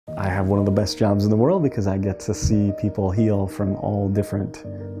I have one of the best jobs in the world because I get to see people heal from all different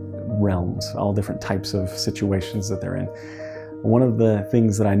realms, all different types of situations that they're in. One of the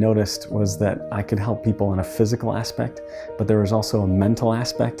things that I noticed was that I could help people in a physical aspect, but there was also a mental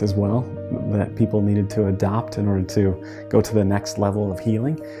aspect as well that people needed to adopt in order to go to the next level of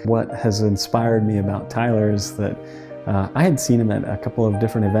healing. What has inspired me about Tyler is that I had seen him at a couple of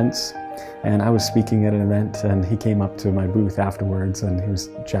different events, and I was speaking at an event and he came up to my booth afterwards and he was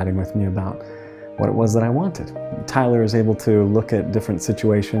chatting with me about what it was that I wanted. Tyler is able to look at different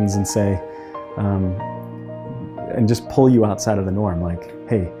situations and say, and just pull you outside of the norm, like,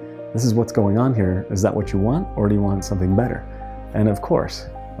 hey, this is what's going on here. Is that what you want, or do you want something better? And of course,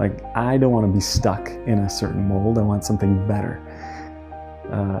 like, I don't want to be stuck in a certain mold. I want something better.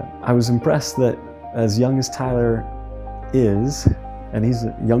 I was impressed that as young as Tyler is, and he's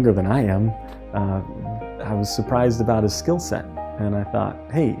younger than I am, I was surprised about his skill set. And I thought,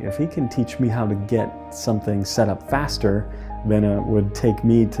 hey, if he can teach me how to get something set up faster than it would take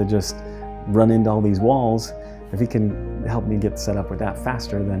me to just run into all these walls, if he can help me get set up with that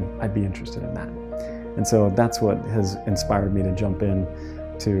faster, then I'd be interested in that. And so that's what has inspired me to jump in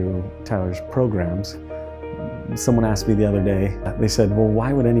to Tyler's programs. Someone asked me the other day, they said, well,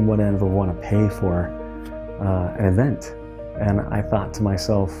 why would anyone ever want to pay for an event? And I thought to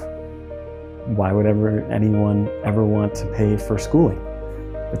myself, why would anyone ever want to pay for schooling?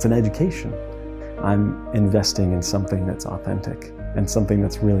 It's an education. I'm investing in something that's authentic and something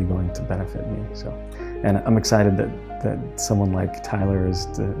that's really going to benefit me. And I'm excited that someone like Tyler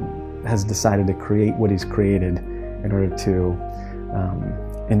has decided to create what he's created in order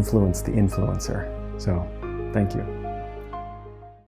to influence the influencer. So, thank you.